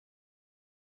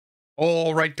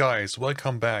Alright guys,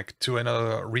 welcome back to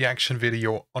another reaction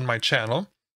video on my channel.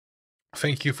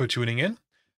 Thank you for tuning in.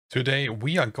 Today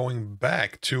we are going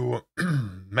back to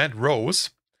Mad Rose.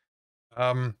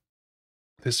 Um,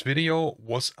 this video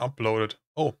was uploaded,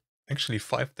 actually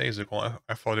 5 days ago.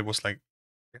 I thought it was like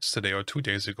yesterday or 2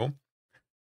 days ago.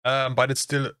 But it's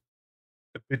still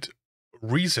a bit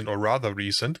recent, or rather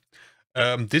recent.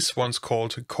 This one's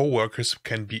called Coworkers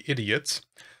Can Be Idiots.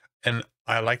 And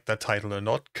I like that title a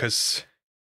lot because,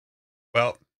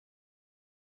 well,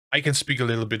 I can speak a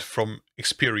little bit from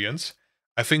experience.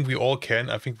 I think we all can.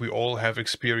 I think we all have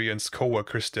experienced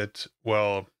coworkers that,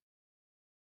 well,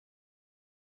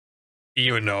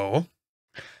 you know.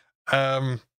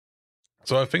 Um,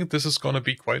 so I think this is gonna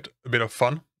be quite a bit of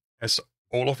fun, as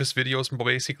all of his videos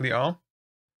basically are.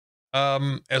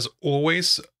 As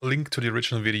always, link to the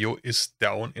original video is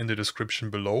down in the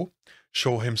description below.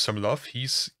 Show him some love.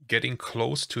 He's getting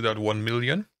close to that 1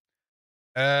 million.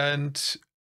 And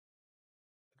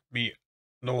let me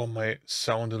lower my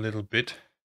sound a little bit,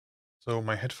 so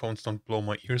my headphones don't blow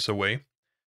my ears away.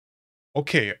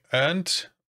 Okay, and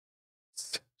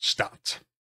start.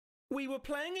 We were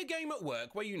playing a game at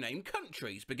work where you named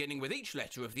countries, beginning with each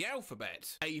letter of the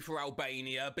alphabet. A for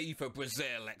Albania, B for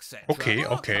Brazil, etc. Okay,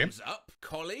 R okay. comes up.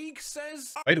 Colleague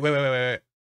says... Wait.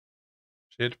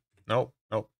 Shit. No.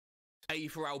 A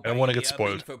for Albania, I don't want to get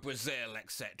spoiled. B for Brazil,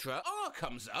 etc. R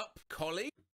comes up.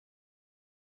 Colleague...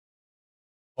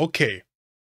 Okay.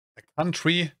 A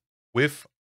country with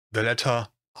the letter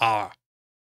R.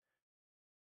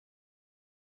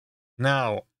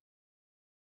 Now,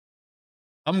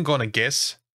 I'm gonna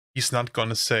guess he's not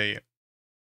gonna say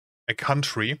a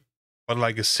country, but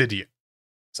like a city.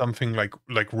 Something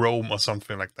like Rome or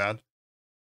something like that.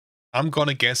 I'm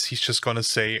gonna guess he's just gonna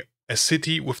say a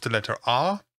city with the letter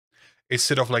R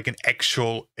instead of like an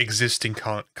actual existing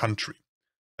country.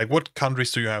 Like, what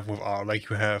countries do you have with R? Like,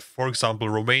 you have, for example,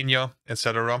 Romania,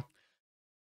 etc.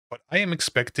 But I am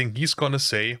expecting he's gonna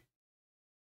say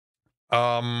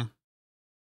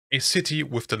a city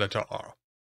with the letter R.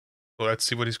 So let's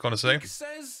see what he's gonna say.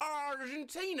 says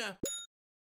Argentina.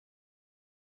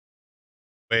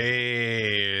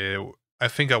 Wait, I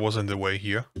think I was in the way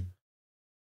here.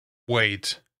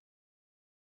 Wait.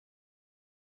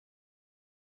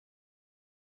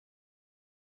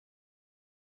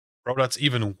 Bro, that's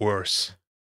even worse.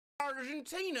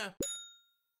 Argentina.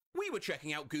 We were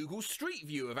checking out Google's Street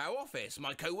View of our office.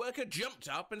 My coworker jumped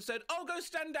up and said, "I'll go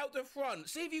stand out the front,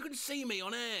 see if you can see me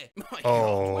on air." My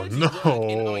God, where do you work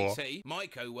in IT? My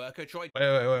coworker tried...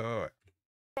 Wait.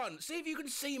 Front, see if you can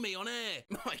see me on air.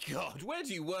 My God, where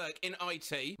do you work in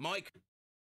IT?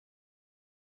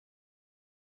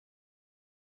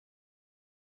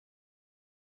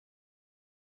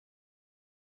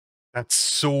 That's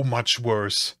so much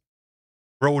worse.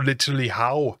 Bro, literally,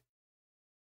 how?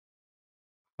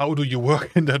 How do you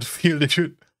work in that field if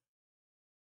you...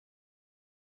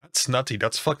 That's nutty,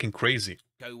 that's fucking crazy.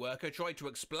 Co-worker tried to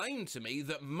explain to me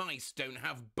that mice don't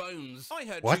have bones. I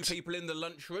heard What? 2 people in the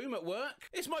lunchroom at work.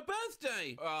 It's my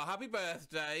birthday. Oh, happy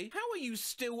birthday. How are you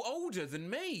still older than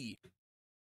me?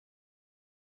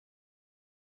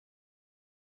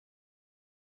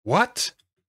 What?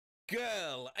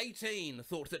 Girl, 18,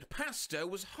 thought that pasta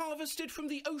was harvested from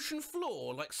the ocean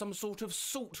floor like some sort of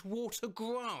saltwater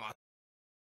grass.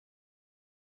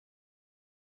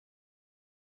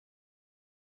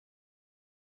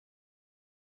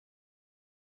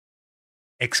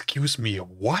 Excuse me,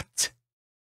 what?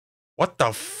 What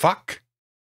the fuck?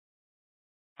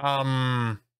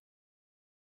 How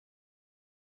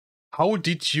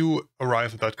did you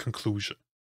arrive at that conclusion?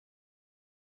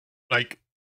 Like,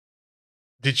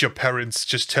 did your parents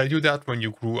just tell you that when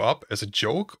you grew up as a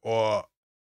joke, or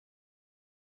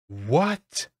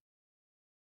what?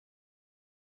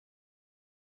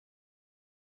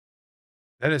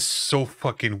 That is so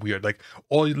fucking weird. Like,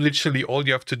 literally all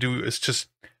you have to do is just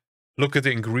look at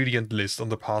the ingredient list on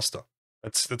the pasta.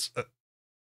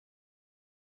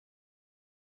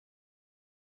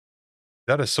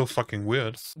 That is so fucking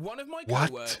weird. One of my What?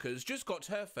 co-workers just got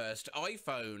her first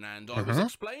iPhone, and I was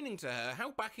explaining to her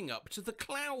how backing up to the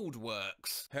cloud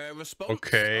works. Her response,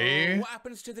 Okay. "Oh, what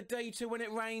happens to the data when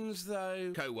it rains,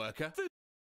 though?" Co-worker,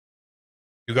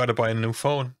 You gotta buy a new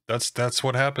phone. That's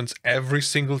what happens every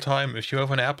single time. If you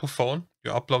have an Apple phone,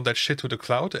 you upload that shit to the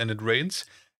cloud and it rains.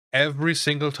 Every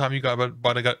single time you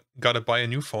gotta buy a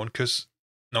new phone, because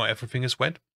now everything is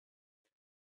wet.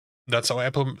 That's how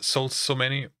Apple sold so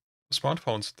many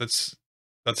smartphones.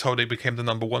 That's how they became the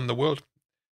 #1 in the world.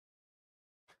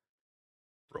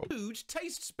 Bro. food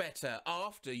tastes better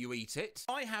after you eat it.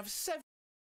 I have 7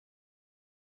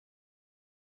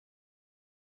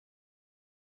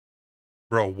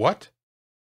 Bro, what?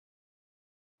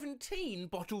 17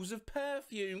 bottles of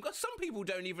perfume. God, some people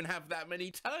don't even have that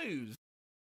many toes.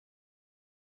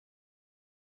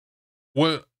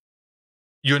 Well,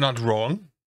 you're not wrong.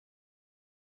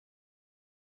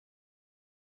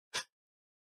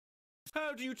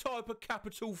 How do you type a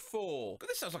capital 4?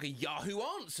 This sounds like a Yahoo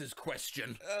Answers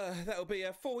question. That'll be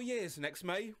 4 years next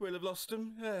May. We'll have lost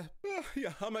them.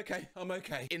 Yeah, I'm okay. I'm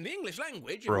okay. In the English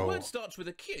language, Bro. if a word starts with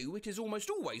a Q, it is almost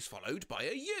always followed by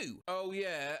a U. Oh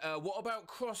yeah, what about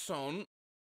croissant?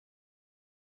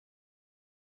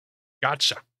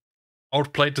 Gotcha.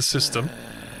 Outplayed the system.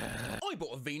 I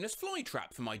bought a Venus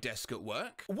flytrap for my desk at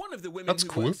work. One of the women That's who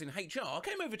cool. works in HR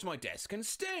came over to my desk and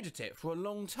stared at it for a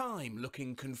long time,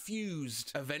 looking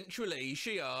confused. Eventually,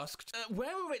 she asked,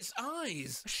 where are its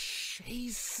eyes? Shh,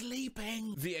 he's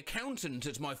sleeping. The accountant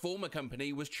at my former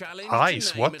company was challenged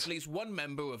to name at least one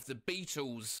member of the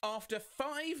Beatles. After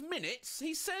 5 minutes,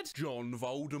 he said, John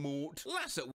Voldemort.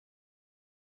 Lassett.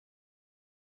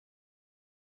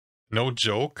 No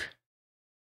joke.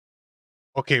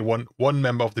 Okay, one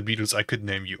member of the Beatles I could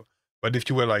name you. But if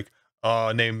you were like,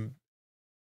 name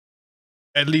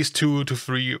at least 2 to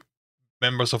 3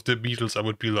 members of the Beatles, I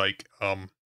would be like,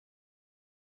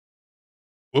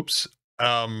 whoops.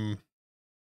 Like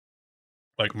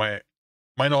my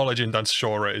knowledge in that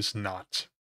genre is not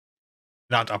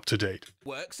up to date.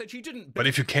 Work said she didn't. But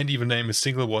if you can't even name a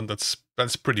single one, that's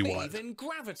pretty wild. In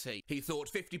gravity. He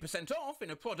thought 50% off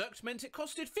in a product meant it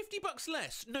costed $50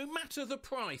 less, no matter the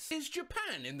price. Is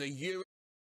Japan in the Euro?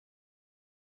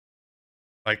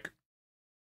 Like,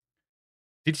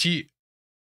 did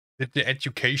the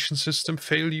education system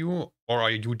fail you, or are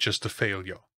you just a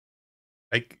failure?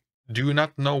 Like, do you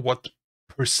not know what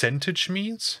percentage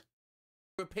means?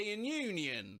 European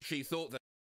Union. She thought that.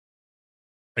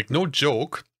 Like, no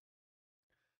joke.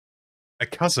 A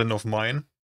cousin of mine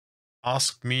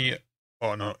asked me,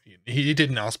 oh no, he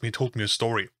didn't ask me, he told me a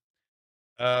story.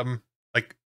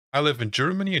 Like, I live in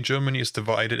Germany, and Germany is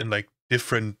divided in like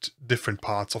different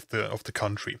parts of the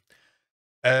country.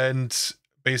 And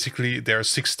basically there are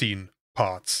 16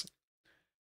 parts.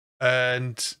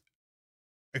 And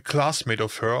a classmate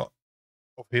of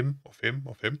him,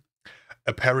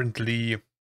 apparently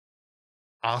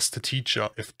asked the teacher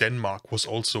if Denmark was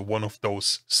also one of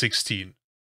those 16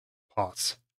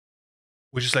 parts.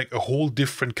 Which is like a whole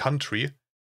different country.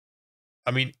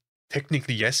 I mean,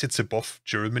 technically, yes, it's above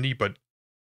Germany, but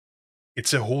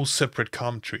it's a whole separate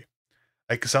country.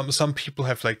 Like, some people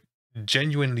have like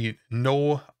genuinely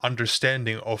no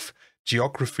understanding of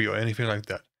geography or anything like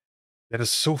that. That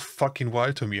is so fucking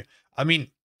wild to me. I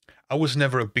mean, I was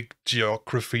never a big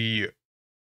geography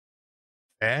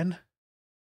fan,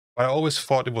 but I always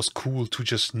thought it was cool to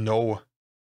just know,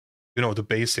 you know, the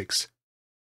basics.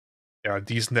 There are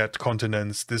these net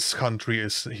continents, this country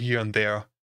is here and there.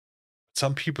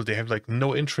 Some people, they have like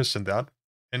no interest in that,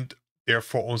 and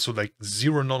therefore also like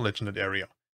zero knowledge in that area.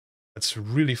 That's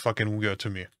really fucking weird to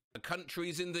me. The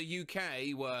countries in the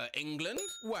UK were England,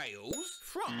 Wales,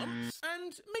 France,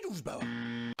 and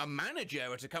Middlesbrough. A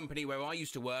manager at a company where I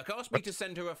used to work asked me to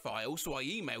send her a file, so I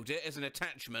emailed it as an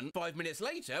attachment. 5 minutes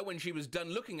later, when she was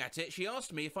done looking at it, she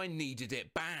asked me if I needed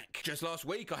it back. Just last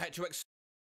week, I had to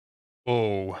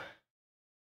Oh.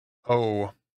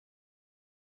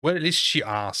 Well, at least she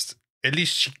asked. At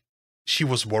least she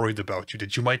was worried about you,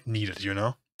 that you might need it, you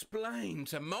know? explain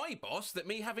to my boss that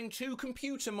me having 2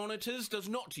 computer monitors does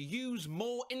not use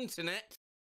more internet.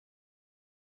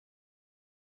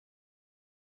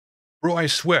 Bro, I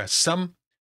swear, some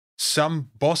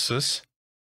bosses,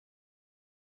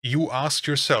 you ask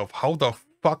yourself, how the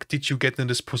fuck did you get in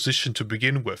this position to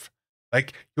begin with?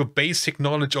 Like, your basic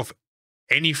knowledge of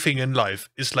anything in life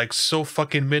is like so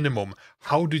fucking minimum.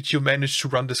 How did you manage to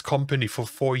run this company for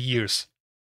 4 years?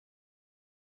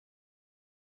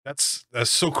 That's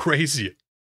so crazy.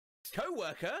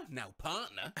 Co-worker, now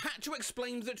partner, had to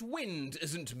explain that wind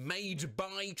isn't made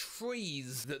by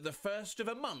trees, that the first of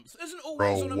a month isn't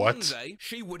always on a Monday.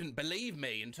 She wouldn't believe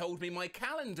me and told me my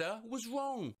calendar was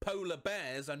wrong. Polar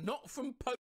bears are not from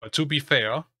But to be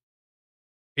fair,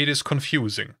 it is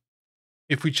confusing.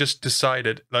 If we just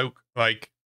decided, like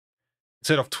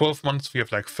instead of 12 months, we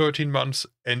have like 13 months,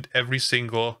 and every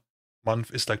single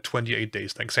month is like 28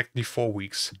 days, like exactly 4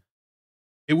 weeks.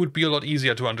 It would be a lot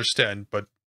easier to understand, but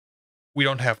we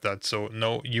don't have that, so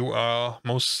no, you are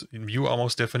most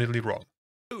definitely wrong.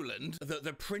 Poland, that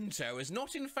the printer is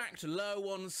not in fact low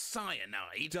on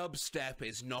cyanide. Dubstep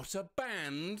is not a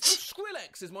band.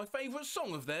 Skrillex is my favourite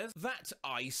song of theirs. That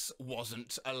ice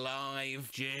wasn't alive.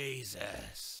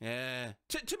 Jesus. Yeah.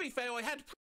 To be fair, I had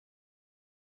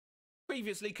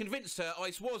previously convinced her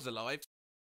ice was alive.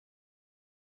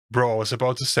 Bro, I was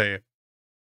about to say,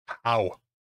 how?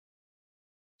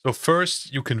 So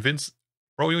first you convince...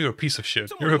 Bro, you're a piece of shit.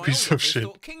 Someone You're a in my piece old of office shit.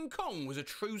 thought King Kong was a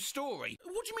true story.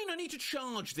 What do you mean I need to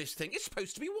charge this thing? It's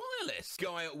supposed to be wireless.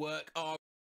 Guy at work,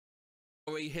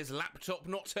 his laptop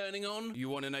not turning on? You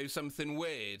want to know something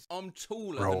weird? I'm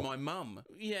taller than my mum.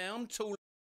 Yeah, I'm taller.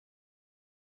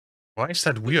 Why is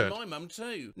that weird? My mum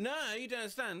too. No, you don't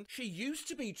understand. She used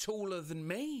to be taller than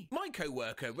me. My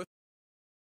co-worker...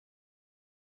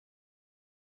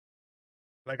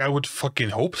 Like, I would fucking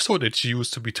hope so that she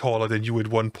used to be taller than you at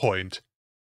one point.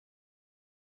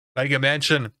 Like,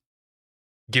 imagine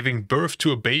giving birth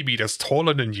to a baby that's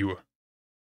taller than you.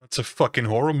 That's a fucking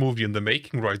horror movie in the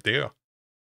making right there.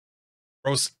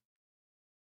 Bros,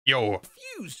 yo.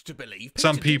 Refused to believe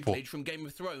Some people from Game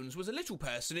of Thrones was a little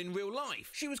person in real life.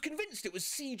 She was convinced it was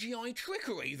CGI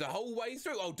trickery the whole way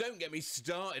through. Oh, don't get me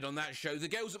started on that show. The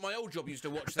girls at my old job used to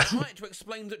watch that. I had to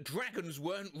explain that dragons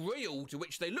weren't real, to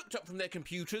which they looked up from their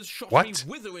computers, shot me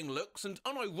withering looks, and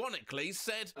unironically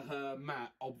said,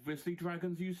 Matt, obviously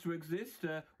dragons used to exist.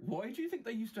 Why do you think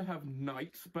they used to have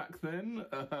knights back then?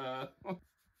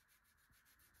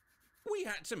 We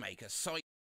had to make a site.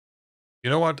 You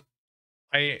know what?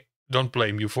 I don't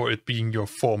blame you for it being your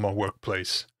former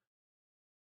workplace.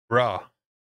 Bruh.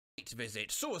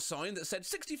 Visit. Saw a sign that said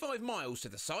 65 miles to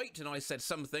the site, and I said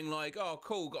something like, oh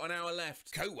cool, got an hour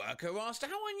left. Co-worker asked how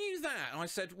I knew that. I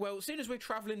said, well, as soon as we're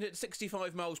travelling at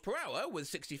 65 miles per hour, with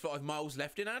 65 miles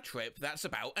left in our trip, that's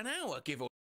about an hour, give or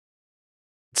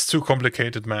It's too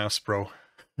complicated maths, bro.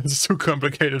 It's too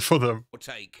complicated for them.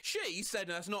 take. She said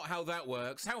that's not how that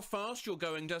works. How fast you're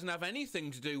going doesn't have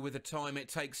anything to do with the time it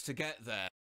takes to get there.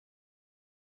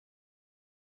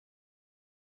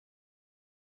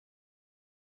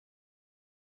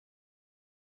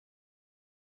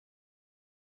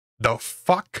 The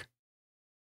fuck?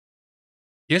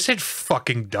 Yes, it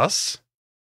fucking does.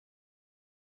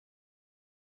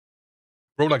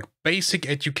 Bro, like, basic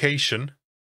education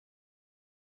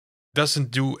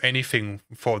doesn't do anything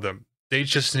for them. They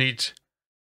just need...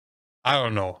 I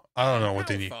don't know what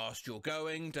they need. How fast you're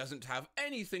going doesn't have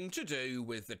anything to do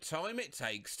with the time it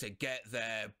takes to get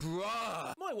there,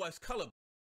 bruh. My wife's colour.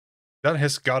 That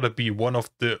has gotta be one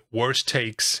of the worst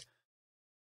takes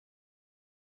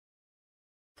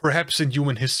perhaps in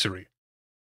human history.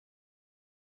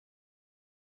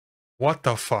 What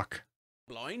the fuck?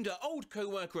 Blind, an old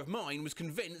co-worker of mine was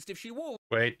convinced if she wore...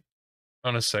 Wait,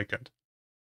 on a second.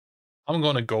 I'm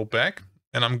gonna go back,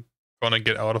 and I'm gonna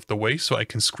get out of the way so I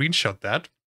can screenshot that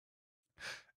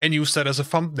and use that as a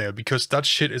thumbnail, because that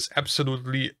shit is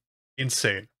absolutely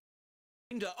insane.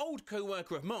 An old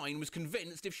co-worker of mine was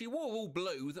convinced if she wore all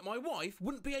blue that my wife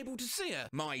wouldn't be able to see her.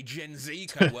 My Gen Z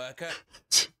co-worker...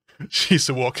 She's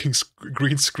a walking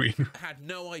green screen. Had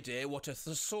no idea what a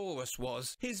thesaurus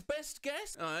was. His best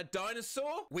guess? A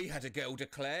dinosaur? We had a girl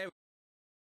declare...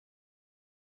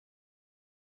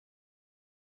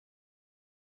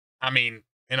 I mean,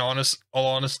 in all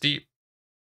honesty,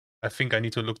 I think I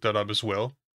need to look that up as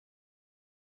well.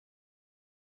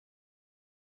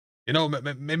 You know,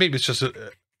 maybe it's just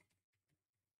a...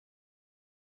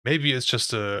 Maybe it's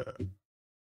just a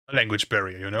language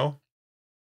barrier, you know?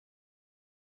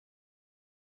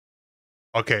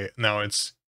 Okay, now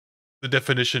it's the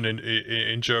definition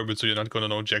in German, so you're not gonna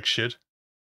know jack shit.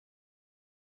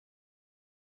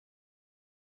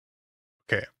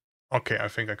 Okay, I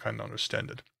think I kind of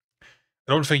understand it.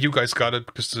 I don't think you guys got it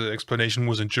because the explanation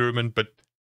was in German, but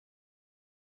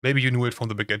maybe you knew it from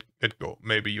the get-go.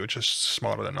 Maybe you're just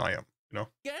smarter than I am, you know?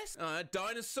 Yes, a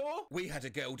dinosaur? We had a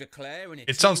girl declare...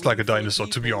 It sounds like a dinosaur,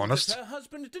 to be honest. Her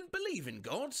husband didn't believe in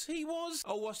gods. He was...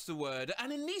 oh, what's the word?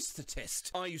 An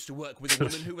anaesthetist. I used to work with a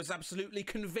woman who was absolutely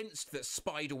convinced that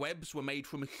spider webs were made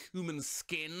from human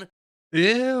skin.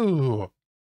 Ew.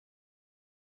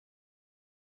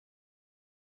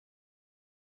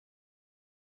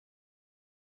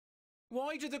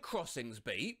 Why do the crossings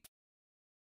beep?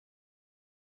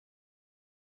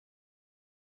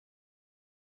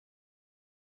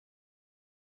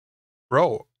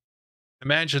 Bro,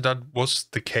 imagine that was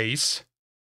the case.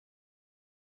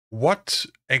 What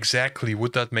exactly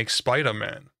would that make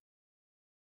Spider-Man?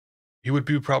 He would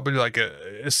be probably like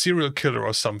a serial killer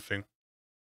or something.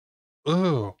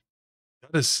 Oh,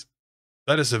 that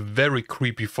is a very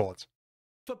creepy thought.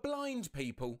 For blind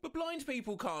people. But blind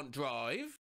people can't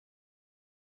drive.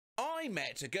 I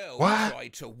met a girl What? who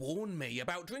tried to warn me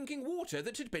about drinking water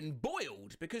that had been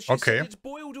boiled because she said it's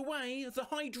boiled away the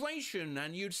hydration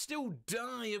and you'd still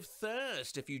die of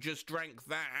thirst if you just drank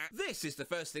that. This is the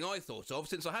first thing I thought of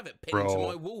since I have it pinned to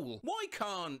my wall. Why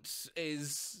can't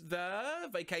is the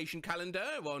vacation calendar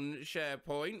on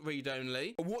SharePoint read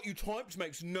only? What you typed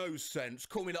makes no sense.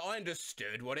 Call me that I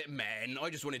understood what it meant. I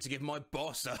just wanted to give my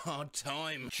boss a hard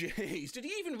time. Jeez, did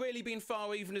he even really be in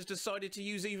far even has decided to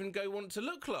use even go want to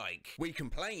look like? We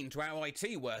complained to our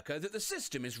IT worker that the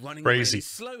system is running really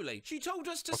slowly. She told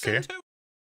us to send her...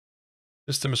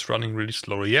 System is running really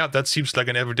slowly. Yeah, that seems like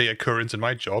an everyday occurrence in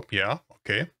my job. Yeah,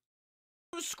 okay.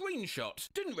 A screenshot.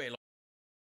 Didn't realize...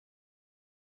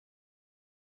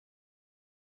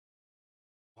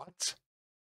 What?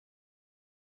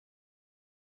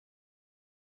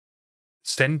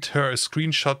 Send her a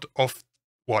screenshot of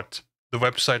what? The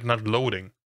website not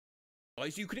loading.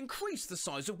 You could increase the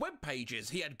size of web pages.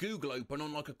 He had Google open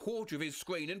on like a quarter of his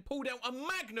screen and pulled out a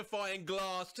magnifying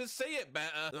glass to see it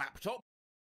better. Laptop.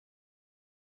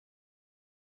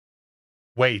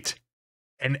 Wait,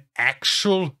 an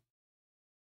actual...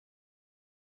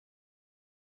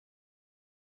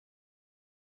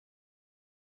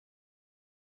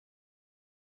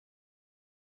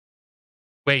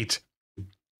 Wait,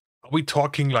 are we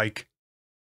talking like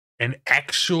an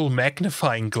actual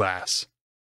magnifying glass?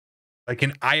 Like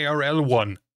an IRL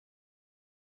one?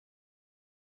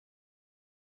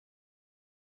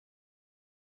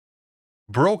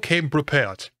 Bro came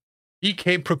prepared. He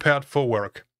came prepared for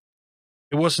work.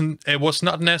 It was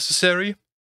not necessary,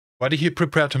 but he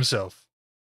prepared himself.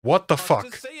 What the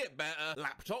fuck? To see it better.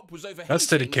 Laptop was overheating. That's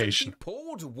dedication. So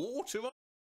poured water on...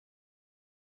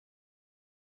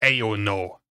 Ayo,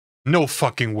 no. No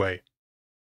fucking way.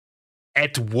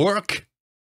 At work?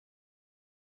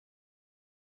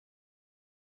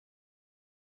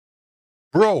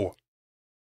 Bro.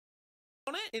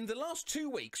 On it. In the last 2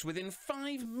 weeks, within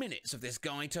 5 minutes of this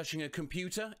guy touching a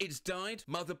computer, it's died,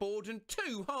 motherboard, and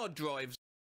 2 hard drives.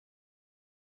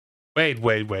 Wait.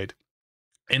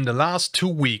 In the last 2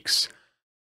 weeks,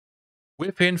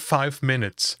 within 5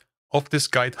 minutes of this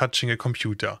guy touching a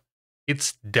computer,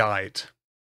 it's died.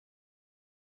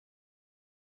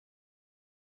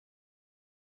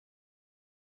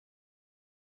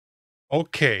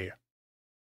 Okay.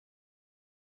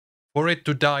 For it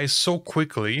to die so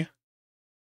quickly,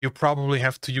 you probably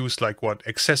have to use, like, what,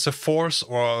 excessive force,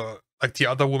 or like the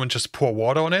other woman just pour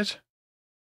water on it?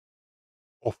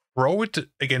 Or throw it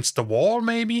against the wall,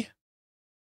 maybe?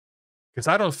 Because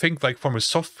I don't think, like, from a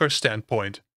software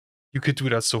standpoint, you could do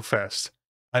that so fast.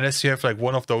 Unless you have, like,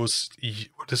 one of those,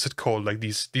 what is it called? Like,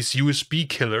 these USB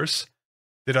killers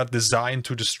that are designed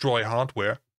to destroy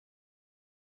hardware.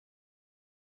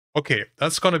 Okay,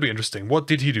 that's gonna be interesting. What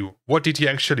did he do? What did he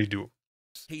actually do?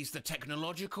 He's the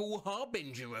technological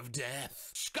harbinger of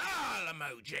death. Skull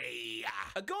emoji!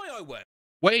 A guy I work...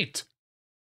 Wait!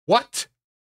 What?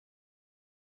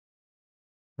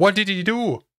 What did he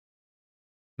do?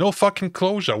 No fucking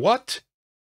closure. What?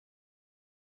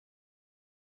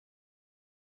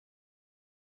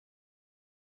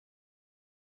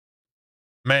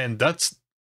 Man, that's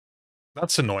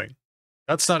annoying.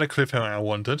 That's not a cliffhanger I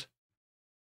wanted.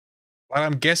 But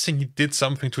I'm guessing he did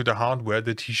something to the hardware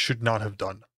that he should not have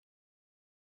done.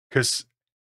 Because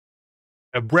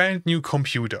a brand new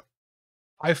computer,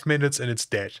 5 minutes and it's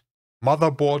dead.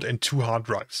 Motherboard and 2 hard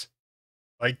drives.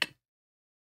 Like,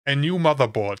 a new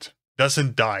motherboard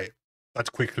doesn't die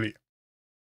that quickly.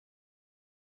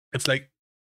 It's like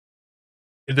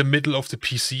in the middle of the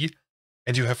PC,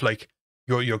 and you have like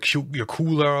your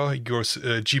cooler, your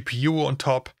GPU on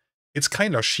top. It's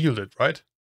kind of shielded, right?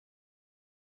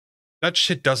 That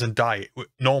shit doesn't die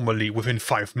normally within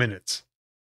 5 minutes.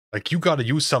 Like, you gotta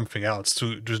use something else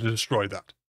to destroy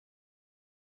that.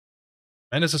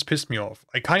 And this has pissed me off.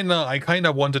 I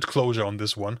kinda wanted closure on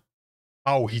this one.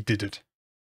 How he did it.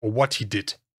 Or what he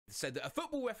did. Said that a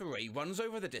football referee runs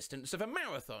over the distance of a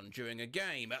marathon during a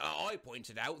game. I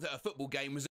pointed out that a football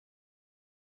game was...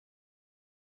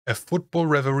 A football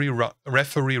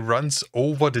referee runs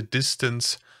over the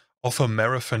distance of a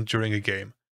marathon during a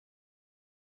game.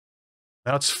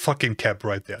 That's fucking cap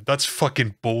right there. That's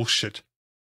fucking bullshit.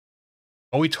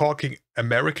 Are we talking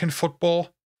American football?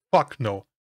 Fuck no.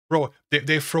 Bro,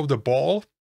 they throw the ball,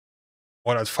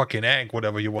 or that fucking egg,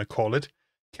 whatever you want to call it,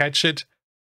 catch it,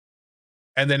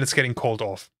 and then it's getting called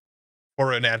off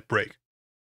for an ad break.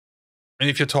 And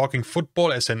if you're talking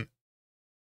football as in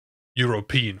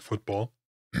European football,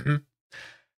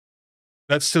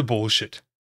 that's still bullshit.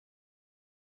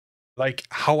 Like,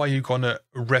 how are you gonna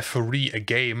referee a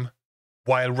game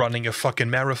while running a fucking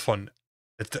marathon?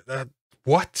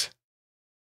 what?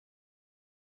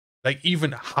 Like,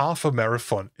 even half a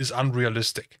marathon is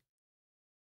unrealistic.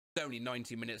 Only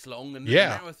 90 minutes long, and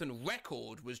Yeah. the marathon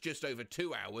record was just over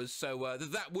 2 hours, so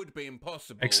that would be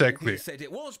impossible. Exactly. He said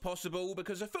it was possible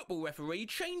because a football referee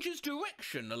changes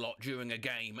direction a lot during a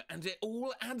game, and it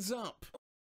all adds up.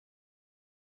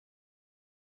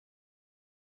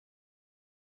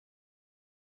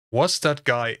 Was that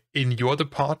guy in your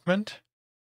department?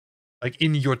 Like,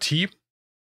 in your team?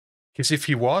 Because if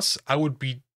he was, I would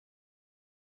be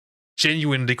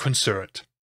genuinely concerned.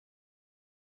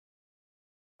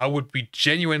 I would be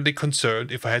genuinely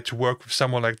concerned if I had to work with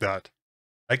someone like that.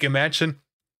 Like, imagine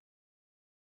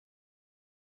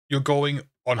you're going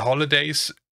on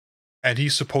holidays and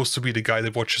he's supposed to be the guy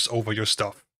that watches over your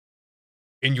stuff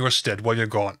in your stead while you're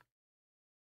gone.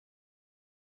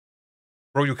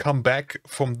 Bro, you come back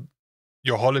from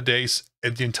your holidays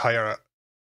and the entire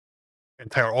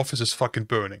office is fucking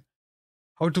burning.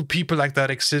 How do people like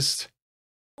that exist?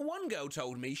 One girl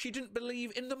told me she didn't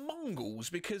believe in the Mongols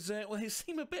because, well, they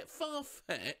seem a bit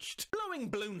far-fetched. Blowing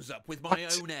balloons up with my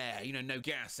own air, you know, no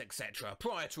gas, etc.,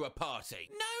 prior to a party.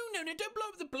 No, don't blow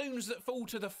up the balloons that fall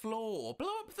to the floor.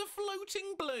 Blow up the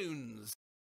floating balloons.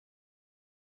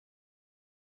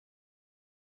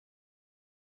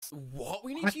 What?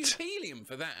 We need to use helium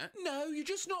for that? No, you're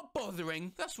just not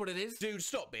bothering. That's what it is. Dude,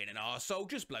 stop being an arsehole.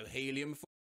 Just blow helium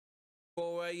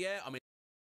for yeah, I mean...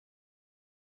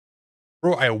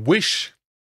 Bro, I wish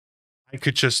I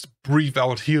could just breathe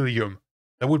out helium.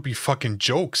 That would be fucking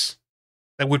jokes.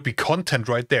 That would be content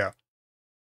right there.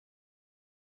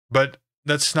 But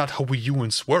that's not how we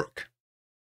humans work.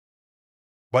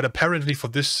 But apparently for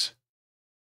this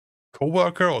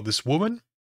coworker or this woman,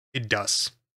 it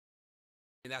does.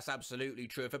 That's absolutely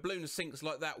true. If a balloon sinks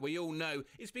like that, we all know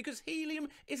it's because helium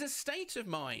is a state of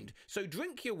mind. So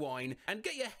drink your wine and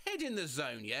get your head in the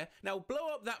zone, yeah? Now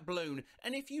blow up that balloon,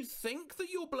 and if you think that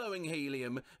you're blowing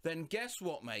helium, then guess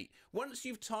what, mate? Once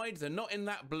you've tied the knot in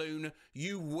that balloon,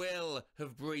 you will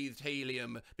have breathed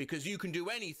helium, because you can do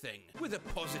anything with a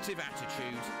positive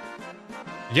attitude.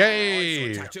 Yay!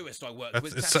 I saw a tattooist I worked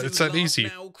with. It's that easy.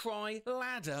 Now cry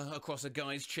ladder across a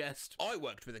guy's chest. I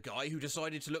worked with a guy who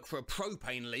decided to look for a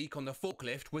propane leak on the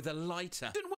forklift with a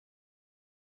lighter.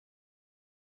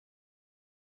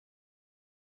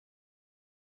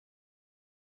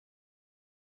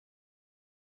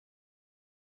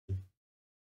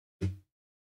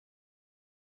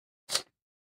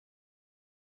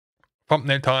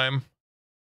 Thumbnail time.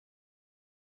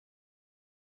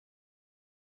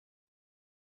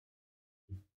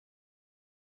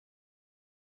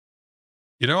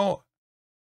 You know,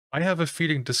 I have a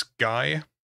feeling this guy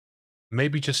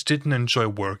maybe just didn't enjoy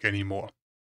work anymore.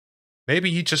 Maybe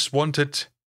he just wanted,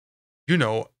 you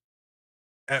know,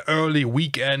 an early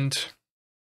weekend,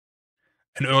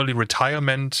 an early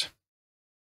retirement,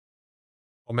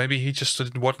 or maybe he just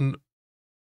didn't want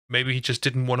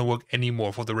to work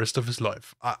anymore for the rest of his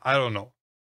life. I don't know.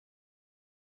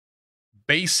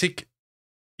 Basic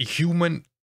human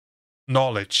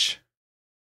knowledge.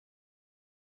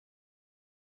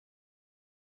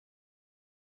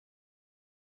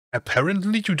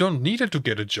 Apparently, you don't need it to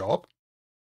get a job.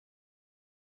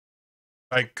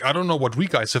 Like, I don't know what we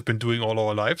guys have been doing all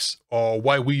our lives, or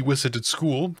why we visited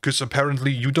school, because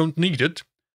apparently you don't need it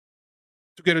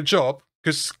to get a job,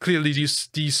 because clearly these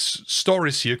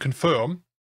stories here confirm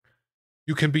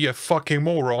you can be a fucking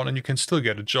moron and you can still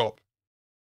get a job.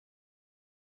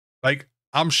 Like,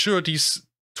 I'm sure these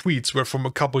tweets were from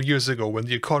a couple years ago when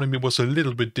the economy was a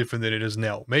little bit different than it is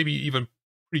now, maybe even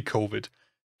pre-COVID,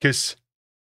 because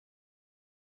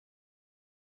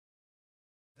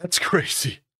that's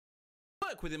crazy.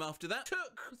 Work with him after that.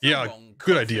 Took the wrong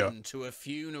good idea. To a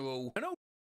funeral.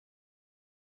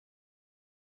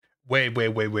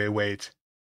 Wait.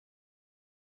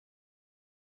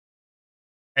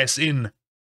 As in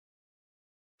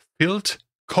filled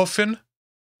coffin?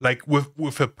 Like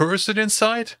with a person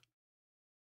inside?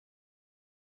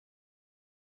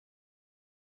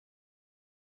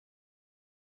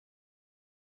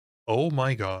 Oh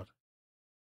my god.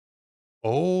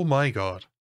 Oh my god.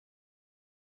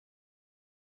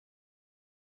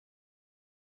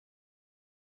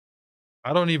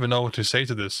 I don't even know what to say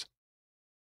to this.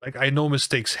 Like, I know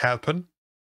mistakes happen,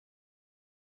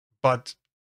 but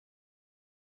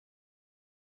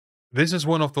this is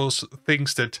one of those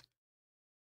things that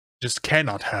just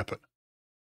cannot happen.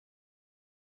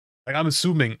 Like, I'm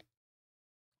assuming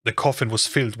the coffin was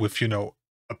filled with, you know,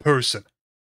 a person.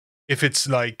 If it's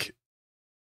like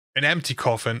an empty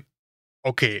coffin,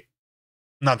 okay,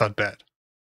 not that bad.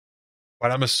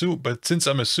 But since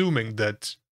I'm assuming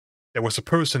that there was a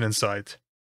person inside,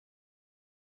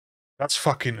 That's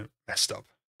fucking messed up.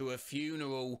 To a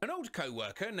funeral. An old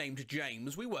co-worker named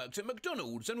James, we worked at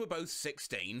McDonald's and were both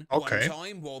 16. Okay. One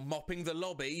time, while mopping the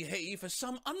lobby, he, for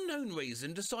some unknown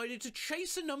reason, decided to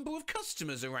chase a number of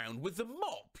customers around with the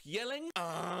mop, yelling,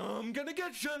 "I'm gonna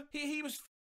get you!" He was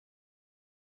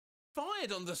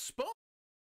fired on the spot.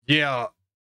 Yeah.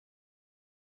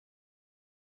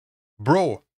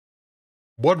 Bro,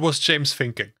 what was James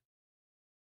thinking?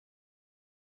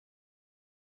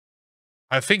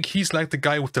 I think he's like the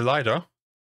guy with the lighter.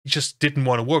 He just didn't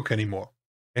want to work anymore.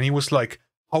 And he was like,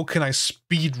 how can I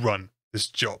speedrun this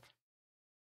job?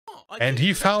 And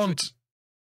he found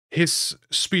his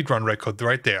speedrun record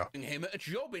right there. Him at a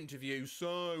job interview.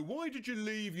 So, why did you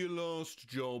leave your last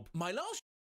job? My last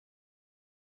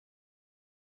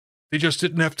They just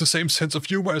didn't have the same sense of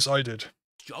humor as I did.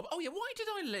 job? Oh yeah, why did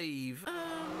I leave?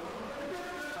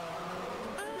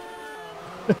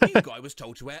 New guy was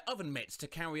told to wear oven mitts to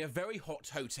carry a very hot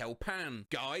hotel pan.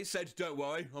 Guy said, "Don't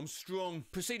worry, I'm strong."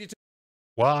 Proceeded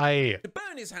Why? to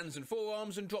burn his hands and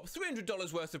forearms and drop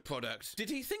 $300 worth of product. Did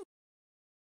he think?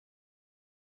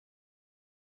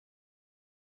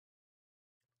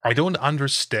 I don't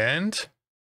understand.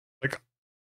 Like,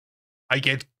 I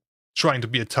get trying to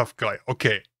be a tough guy.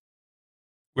 Okay.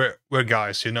 We're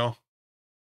guys, you know?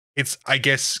 It's, I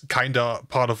guess, kinda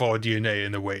part of our DNA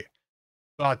in a way.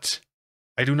 But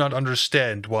I do not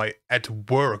understand why at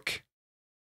work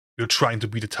you're trying to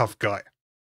be the tough guy.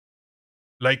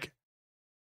 Like,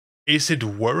 is it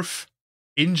worth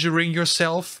injuring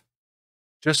yourself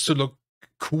just to look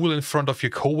cool in front of your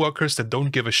coworkers that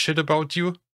don't give a shit about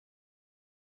you?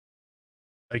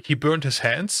 Like, he burned his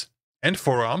hands and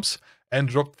forearms and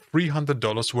dropped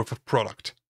 $300 worth of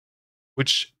product,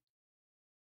 which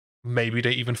maybe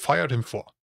they even fired him for.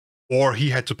 Or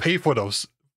he had to pay for those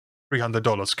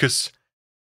 $300 because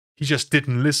he just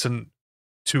didn't listen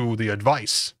to the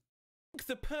advice.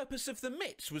 The purpose of the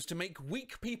mitts was to make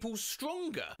weak people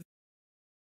stronger.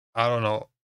 I don't know.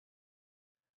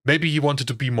 Maybe he wanted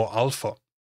to be more alpha.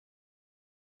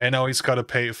 And now he's got to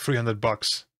pay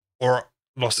 $300. Or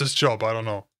lost his job, I don't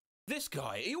know. This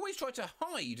guy, he always tried to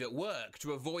hide at work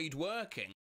to avoid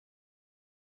working.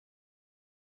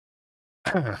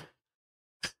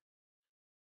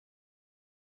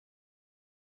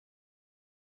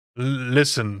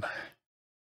 Listen.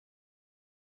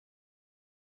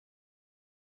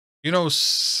 You know,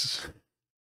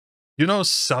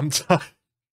 sometimes,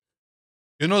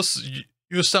 you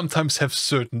sometimes have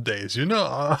certain days, you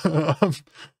know?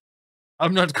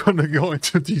 I'm not gonna go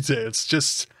into details,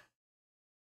 just,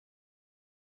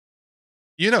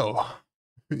 you know,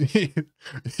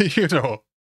 you know.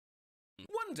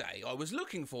 One day, I was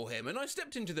looking for him, and I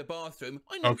stepped into the bathroom.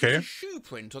 I noticed Okay. a shoe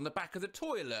print on the back of the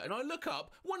toilet, and I look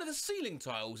up. One of the ceiling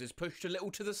tiles is pushed a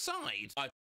little to the side.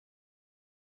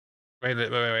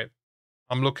 Wait.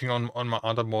 I'm looking on my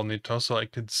other monitor so I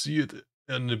can see it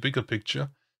in the bigger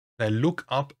picture. I look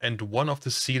up and one of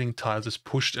the ceiling tiles is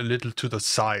pushed a little to the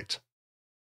side.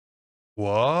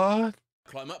 What?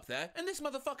 Climb up there, and this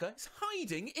motherfucker is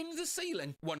hiding in the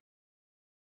ceiling. One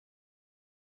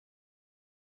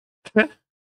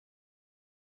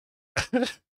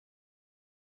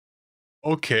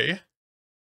Okay.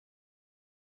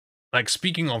 Like,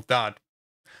 speaking of that,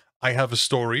 I have a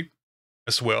story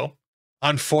as well.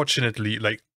 Unfortunately,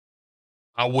 like,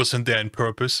 I wasn't there in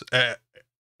purpose.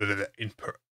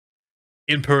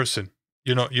 In person.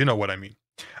 You know what I mean.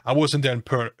 I wasn't there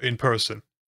in person.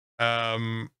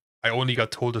 I only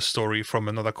got told a story from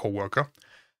another coworker.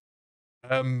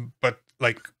 But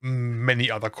like many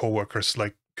other coworkers,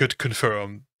 like, could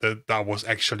confirm that that was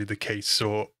actually the case.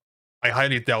 So I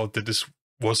highly doubt that this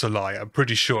was a lie. I'm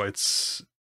pretty sure it's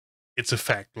a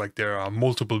fact. Like, there are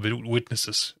multiple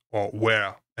witnesses, or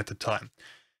were at the time.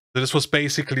 So this was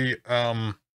basically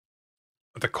the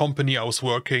company I was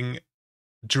working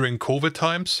during COVID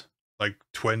times, like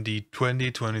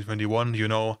 2020, 2021, you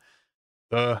know,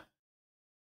 the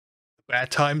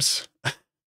bad times,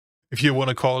 if you want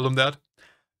to call them that.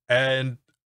 And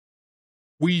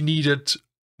we needed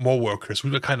more workers.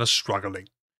 We were kind of struggling.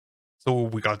 So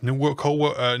we got new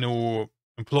new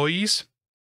employees.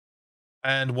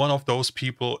 And one of those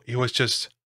people, he was just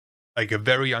like a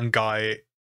very young guy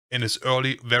in his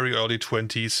very early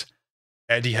 20s.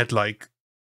 And he had, like,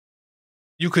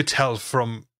 you could tell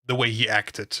from the way he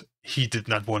acted, he did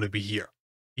not want to be here.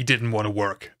 He didn't want to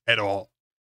work at all.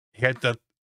 He had that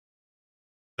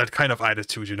kind of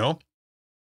attitude, you know?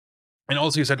 And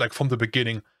also he said, like, from the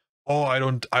beginning, oh, I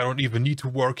don't even need to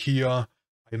work here.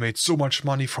 I made so much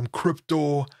money from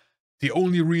crypto. The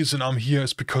only reason I'm here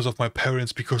is because of my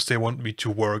parents, because they want me to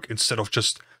work instead of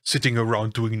just sitting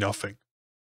around doing nothing.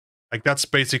 Like, that's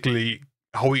basically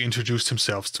how he introduced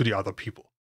himself to the other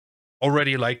people.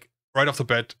 Already, like, right off the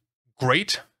bat,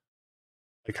 great.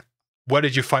 Like, where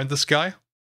did you find this guy?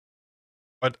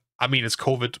 But, I mean, it's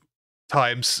COVID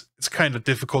times. It's kind of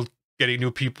difficult getting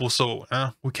new people, so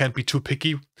we can't be too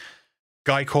picky.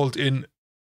 Guy called in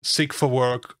sick for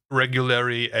work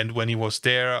regularly, and when he was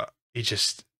there,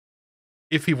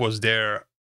 if he was there,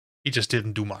 he just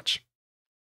didn't do much.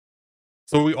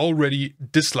 So we already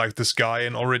disliked this guy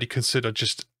and already considered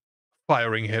just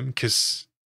firing him because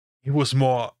he was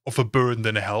more of a burden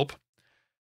than a help.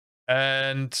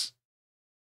 And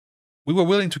we were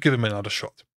willing to give him another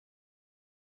shot.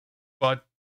 But,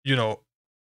 you know,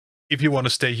 if you want to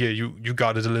stay here, you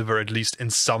gotta deliver at least in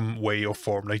some way or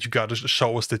form. Like, you gotta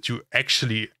show us that you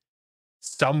actually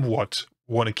somewhat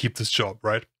want to keep this job,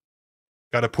 right?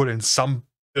 Gotta put in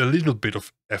a little bit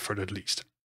of effort at least.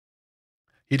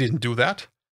 He didn't do that,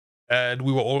 and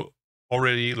we were all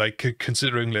already like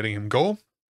considering letting him go.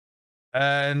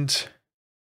 And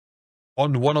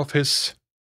on one of his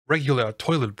regular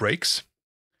toilet breaks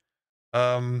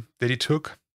that he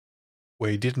took,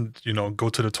 where he didn't, you know, go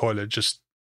to the toilet, just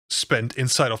spent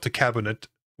inside of the cabinet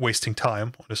wasting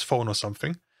time on his phone or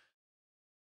something,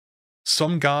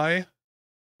 some guy,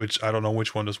 which I don't know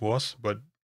which one this was, but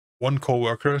one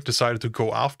coworker decided to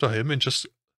go after him and just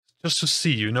to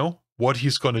see, you know, what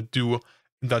he's gonna do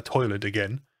in that toilet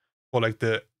again for like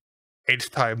the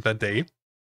 8th time that day.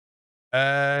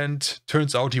 And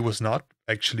turns out he was not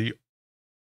actually,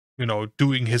 you know,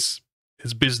 doing his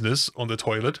business on the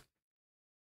toilet.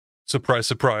 Surprise,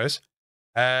 surprise.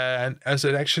 And as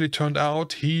it actually turned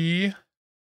out, he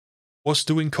was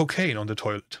doing cocaine on the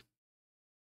toilet.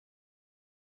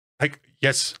 Like,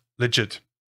 yes, legit.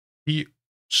 He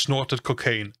snorted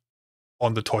cocaine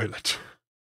on the toilet.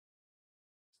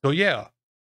 So yeah,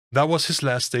 that was his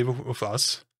last day with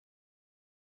us.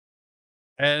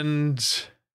 And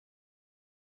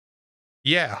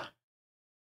yeah,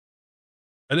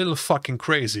 a little fucking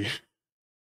crazy.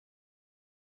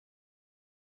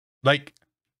 Like,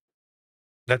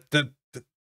 like,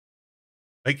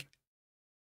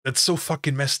 that's so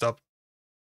fucking messed up.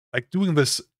 Like, doing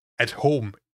this at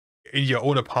home in your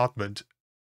own apartment.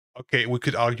 Okay, we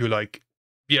could argue like,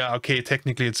 yeah, okay,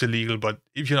 technically it's illegal, but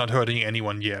if you're not hurting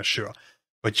anyone, yeah, sure.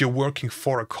 But you're working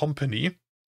for a company.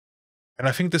 And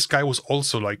I think this guy was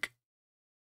also like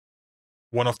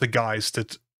one of the guys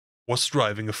that was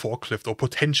driving a forklift, or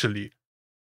potentially,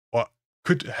 or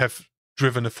could have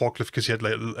driven a forklift because he had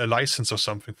like a license or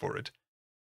something for it.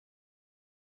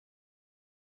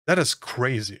 That is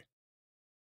crazy.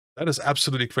 That is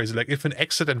absolutely crazy. Like, if an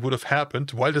accident would have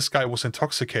happened while this guy was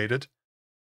intoxicated,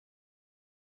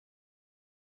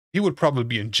 he would probably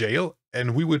be in jail,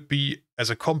 and we would be, as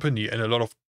a company, in a lot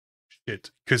of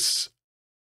shit, because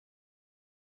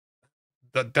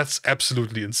that's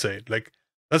absolutely insane. Like,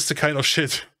 that's the kind of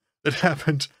shit that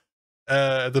happened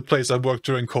at the place I worked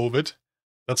during COVID.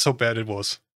 That's how bad it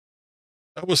was.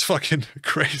 That was fucking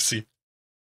crazy.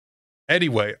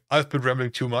 Anyway, I've been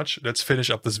rambling too much. Let's finish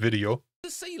up this video. The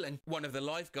ceiling. One of the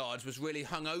lifeguards was really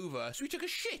hungover, so we took a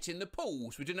shit in the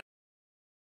pool, so we didn't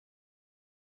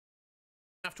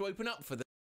have to open up for the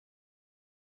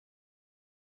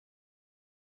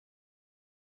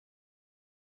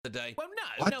day. Well,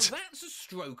 no, What? no, that's a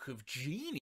stroke of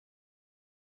genius.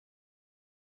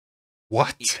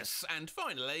 What? Yes, and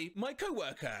finally, my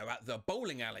co-worker at the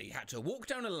bowling alley had to walk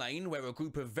down a lane where a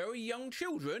group of very young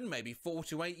children, maybe 4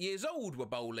 to 8 years old, were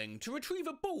bowling to retrieve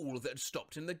a ball that had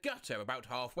stopped in the gutter about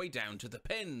halfway down to the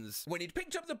pins. When he'd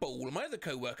picked up the ball, my other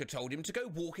co-worker told him to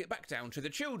go walk it back down to the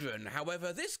children.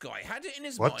 However, this guy had it in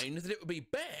his mind that it would be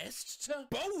best to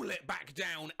bowl it back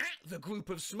down at the group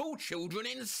of small children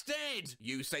instead.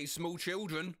 You say small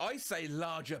children, I say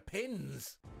larger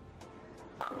pins.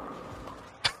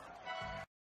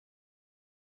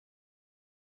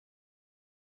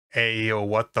 Hey, yo,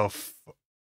 what the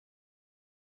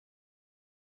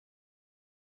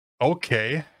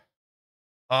Okay.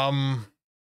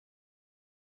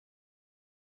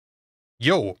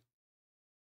 Yo.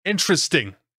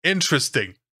 Interesting.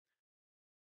 Interesting.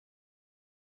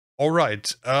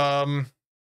 Alright.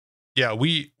 Yeah,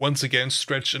 we once again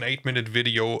stretched an 8-minute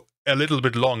video a little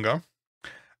bit longer.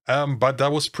 But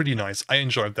that was pretty nice. I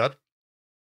enjoyed that.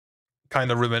 Kind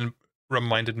of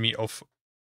reminded me of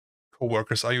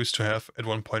coworkers I used to have at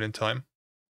one point in time.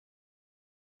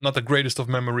 Not the greatest of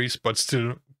memories, but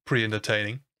still pretty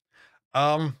entertaining.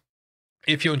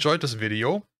 If you enjoyed this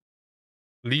video,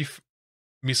 leave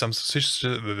me some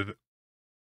suggestions.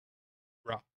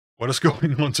 What is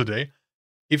going on today?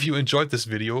 If you enjoyed this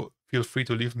video, feel free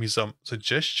to leave me some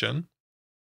suggestion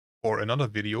for another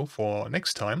video for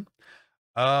next time.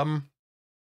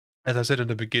 As I said in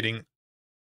the beginning,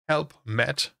 help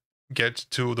Matt get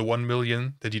to the 1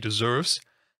 million that he deserves.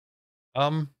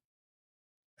 And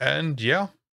yeah,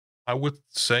 I would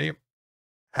say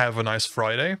have a nice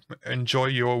Friday. Enjoy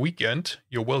your weekend,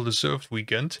 your well-deserved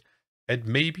weekend. And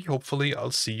maybe, hopefully,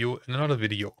 I'll see you in another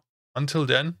video. Until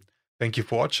then, thank you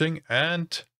for watching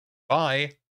and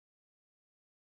bye.